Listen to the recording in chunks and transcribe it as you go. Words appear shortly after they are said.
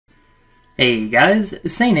Hey guys,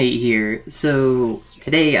 Saint8 here. So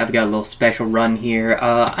today I've got a little special run here.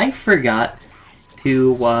 I forgot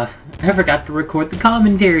to record the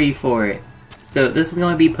commentary for it. So this is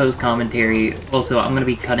going to be post commentary. Also, I'm going to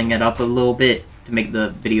be cutting it up a little bit to make the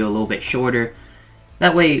video a little bit shorter.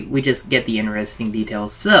 That way we just get the interesting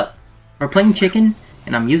details. So we're playing chicken,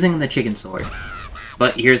 and I'm using the chicken sword.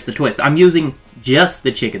 But here's the twist: I'm using just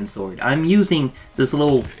the chicken sword. I'm using this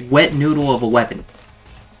little wet noodle of a weapon.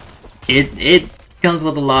 It comes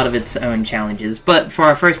with a lot of its own challenges, but for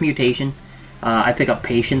our first mutation, I pick up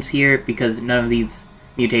patience here because none of these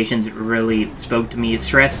mutations really spoke to me.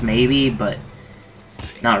 Stress maybe, but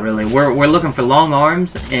not really. We're looking for long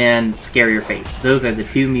arms and scarier face. Those are the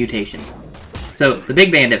two mutations. So the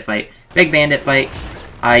big bandit fight,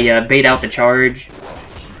 I bait out the charge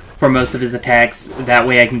for most of his attacks. That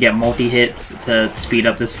way I can get multi-hits to speed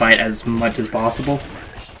up this fight as much as possible.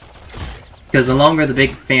 Because the longer the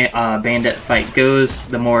big bandit fight goes,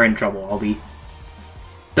 the more in trouble I'll be.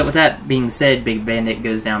 So with that being said, big bandit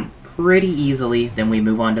goes down pretty easily. Then we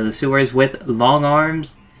move on to the sewers with long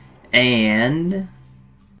arms. And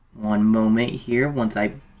one moment here, once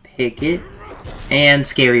I pick it. And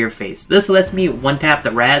scarier face. This lets me one-tap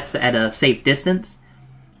the rats at a safe distance,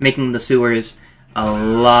 making the sewers a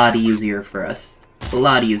lot easier for us. A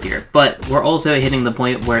lot easier. But we're also hitting the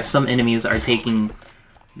point where some enemies are taking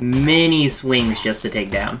many swings just to take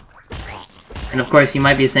down. And of course, you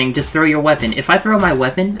might be saying, just throw your weapon. If I throw my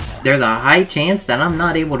weapon, there's a high chance that I'm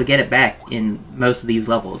not able to get it back in most of these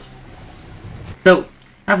levels. So,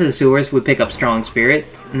 after the sewers, we pick up Strong Spirit.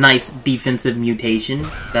 Nice defensive mutation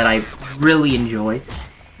that I really enjoy.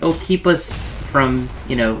 It'll keep us from,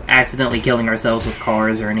 accidentally killing ourselves with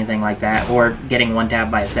cars or anything like that, or getting one-tapped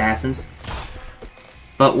by assassins.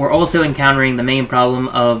 But we're also encountering the main problem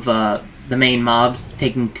of the main mobs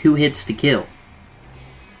taking 2 hits to kill.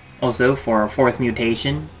 Also, for our fourth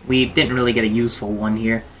mutation, we didn't really get a useful one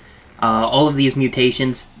here. All of these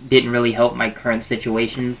mutations didn't really help my current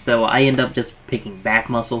situation, so I end up just picking back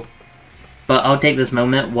muscle. But I'll take this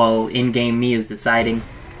moment while in-game me is deciding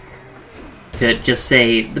to just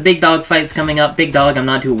say, the big dog fight's coming up. Big dog I'm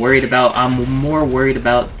not too worried about. I'm more worried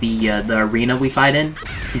about the arena we fight in,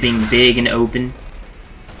 being big and open.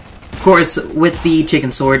 Of course, with the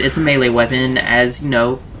chicken sword, it's a melee weapon. As you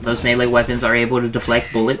know, most melee weapons are able to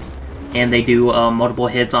deflect bullets, and they do multiple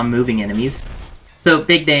hits on moving enemies. So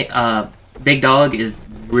big dog is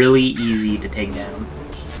really easy to take down.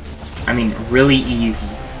 I mean, really easy.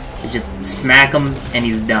 You just smack him and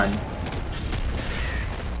he's done.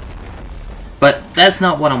 But that's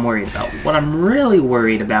not what I'm worried about. What I'm really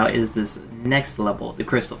worried about is this next level, the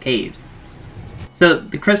Crystal Caves. So,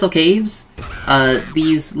 the Crystal Caves,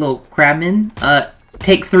 these little crabmen,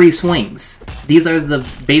 take 3 swings. These are the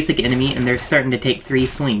basic enemy, and they're starting to take 3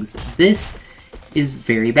 swings. This is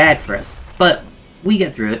very bad for us, but we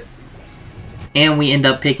get through it. And we end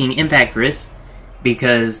up picking Impact Wrist,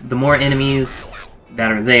 because the more enemies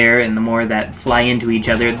that are there, and the more that fly into each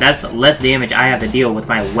other, that's less damage I have to deal with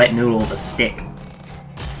my wet noodle of a stick.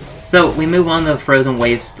 So, we move on to the Frozen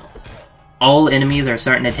Waste. All enemies are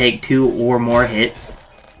starting to take 2 or more hits.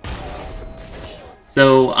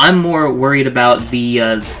 So I'm more worried about the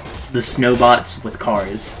snowbots with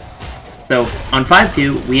cars. So on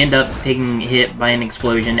 5-2, we end up taking hit by an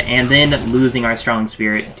explosion and then losing our Strong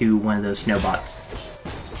Spirit to one of those snowbots.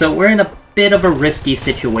 So we're in a bit of a risky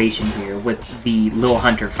situation here with the Little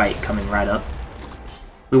Hunter fight coming right up.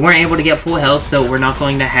 We weren't able to get full health, so we're not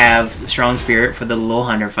going to have Strong Spirit for the Little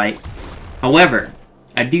Hunter fight. However,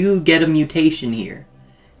 I do get a mutation here.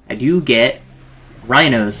 I do get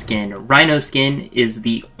Rhino Skin. Rhino Skin is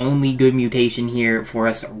the only good mutation here for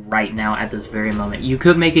us right now at this very moment. You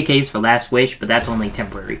could make a case for Last Wish, but that's only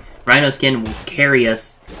temporary. Rhino Skin will carry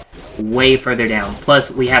us way further down.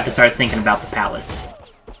 Plus, we have to start thinking about the palace.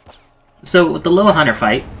 So, with the Little Hunter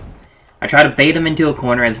fight, I try to bait him into a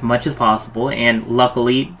corner as much as possible, and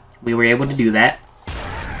luckily, we were able to do that.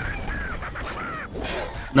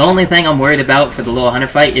 The only thing I'm worried about for the Little Hunter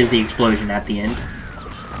fight is the explosion at the end.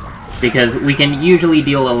 Because we can usually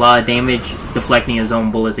deal a lot of damage deflecting his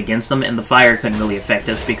own bullets against them, and the fire couldn't really affect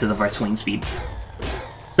us because of our swing speed.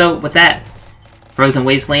 So, with that, Frozen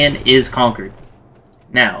Wasteland is conquered.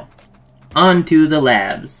 Now, on to the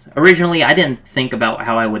labs. Originally, I didn't think about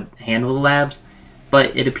how I would handle the labs,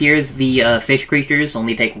 but it appears the fish creatures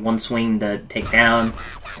only take 1 swing to take down,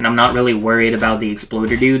 and I'm not really worried about the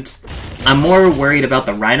exploder dudes. I'm more worried about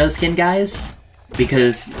the Rhino Skin guys,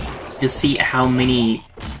 because just see how many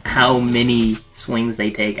swings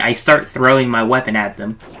they take. I start throwing my weapon at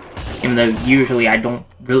them, even though usually I don't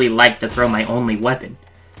really like to throw my only weapon.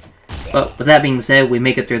 But with that being said, we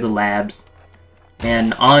make it through the labs.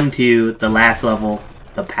 And on to the last level,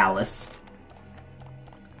 the palace.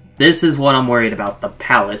 This is what I'm worried about, the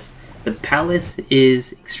palace. The palace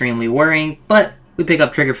is extremely worrying, but we pick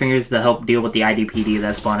up trigger fingers to help deal with the IDPD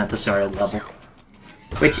that spawn at the start of the level,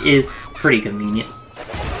 which is pretty convenient.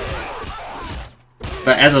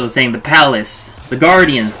 But as I was saying, the palace, the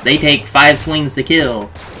guardians, they take 5 swings to kill.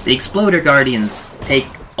 The exploder guardians take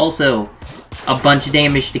also a bunch of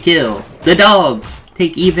damage to kill. The dogs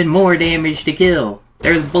take even more damage to kill.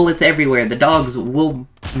 There's bullets everywhere. The dogs will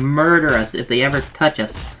murder us if they ever touch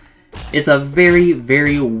us. It's a very,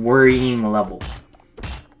 very worrying level.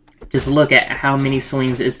 Just look at how many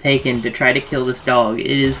swings it's taken to try to kill this dog. It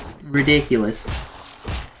is ridiculous.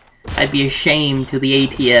 I'd be ashamed to the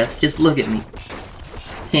ATF. Just look at me.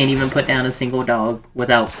 Can't even put down a single dog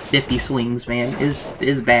without 50 swings, man.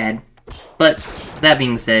 Is bad. But, that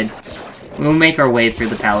being said, we'll make our way through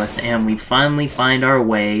the palace, and we finally find our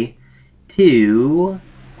way to...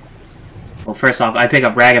 Well, first off, I pick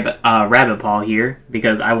up Rabbit Paw here,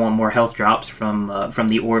 because I want more health drops from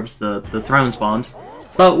the orbs the throne spawns.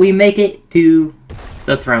 But we make it to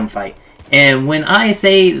the throne fight. And when I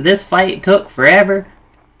say this fight took forever,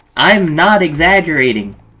 I'm not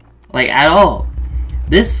exaggerating. Like, at all.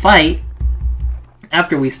 This fight,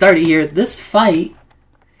 after we started here, this fight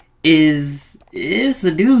is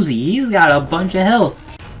a doozy. He's got a bunch of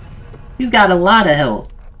health. He's got a lot of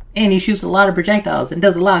health. And he shoots a lot of projectiles and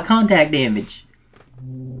does a lot of contact damage.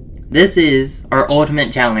 This is our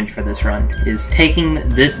ultimate challenge for this run, is taking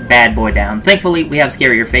this bad boy down. Thankfully, we have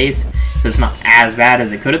Scarier Face, so it's not as bad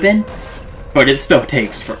as it could have been, but it still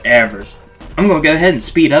takes forever. I'm going to go ahead and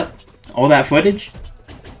speed up all that footage.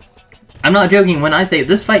 I'm not joking when I say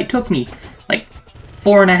this fight took me like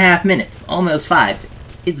 4.5 minutes, almost 5.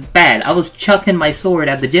 It's bad. I was chucking my sword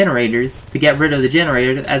at the generators to get rid of the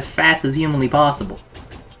generators as fast as humanly possible.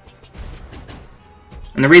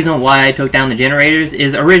 And the reason why I took down the generators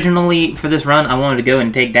is originally for this run I wanted to go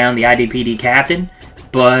and take down the IDPD captain,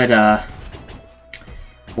 but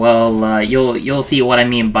well, you'll see what I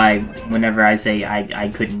mean by whenever I say I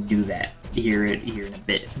couldn't do that here in a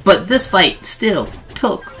bit. But this fight still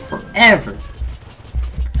took forever.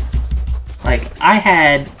 Like, I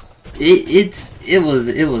had it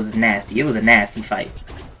was nasty. It was a nasty fight.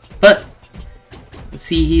 But let's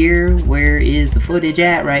see here, where is the footage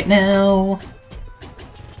at right now?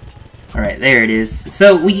 Alright, there it is.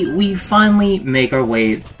 So we finally make our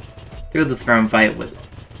way through the throne fight with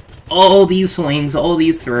all these swings, all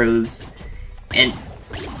these throws, and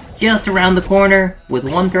just around the corner with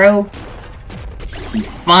one throw, he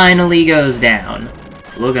finally goes down.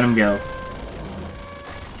 Look at him go.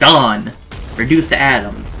 Gone. Reduced to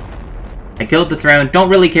atoms. I killed the throne. Don't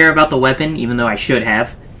really care about the weapon, even though I should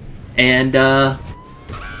have. And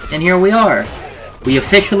here we are. We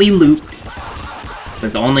officially looped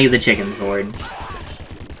with only the chicken sword.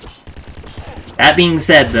 That being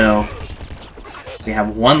said, though, we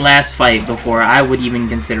have one last fight before I would even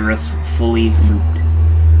consider us fully looped.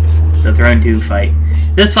 The Throne 2 fight.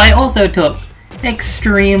 This fight also took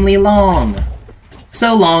extremely long.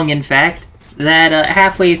 So long, in fact, that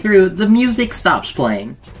halfway through, the music stops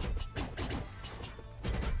playing.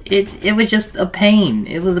 It was just a pain.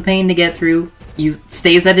 It was a pain to get through. He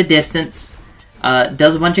stays at a distance,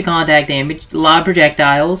 does a bunch of contact damage, a lot of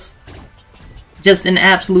projectiles. Just an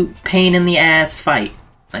absolute pain in the ass fight.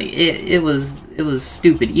 Like it was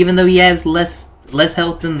stupid. Even though he has less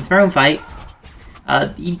health than the throne fight,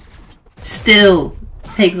 he still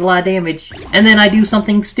takes a lot of damage. And then I do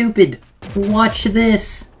something stupid. Watch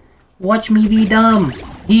this. Watch me be dumb.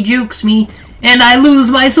 He jukes me, and I lose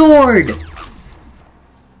my sword!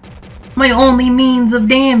 My only means of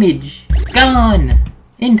damage. Gone.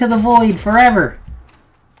 Into the void forever.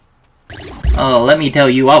 Oh, let me tell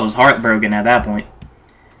you, I was heartbroken at that point.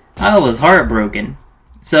 I was heartbroken.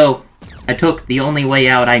 So, I took the only way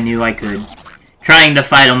out I knew I could. Trying to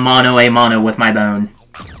fight him mano a mano with my bone.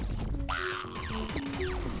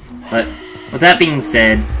 But, with that being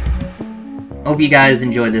said, hope you guys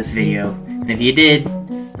enjoyed this video. And if you did,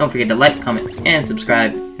 don't forget to like, comment, and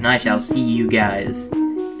subscribe. And I shall see you guys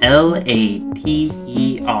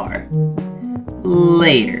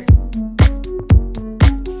later.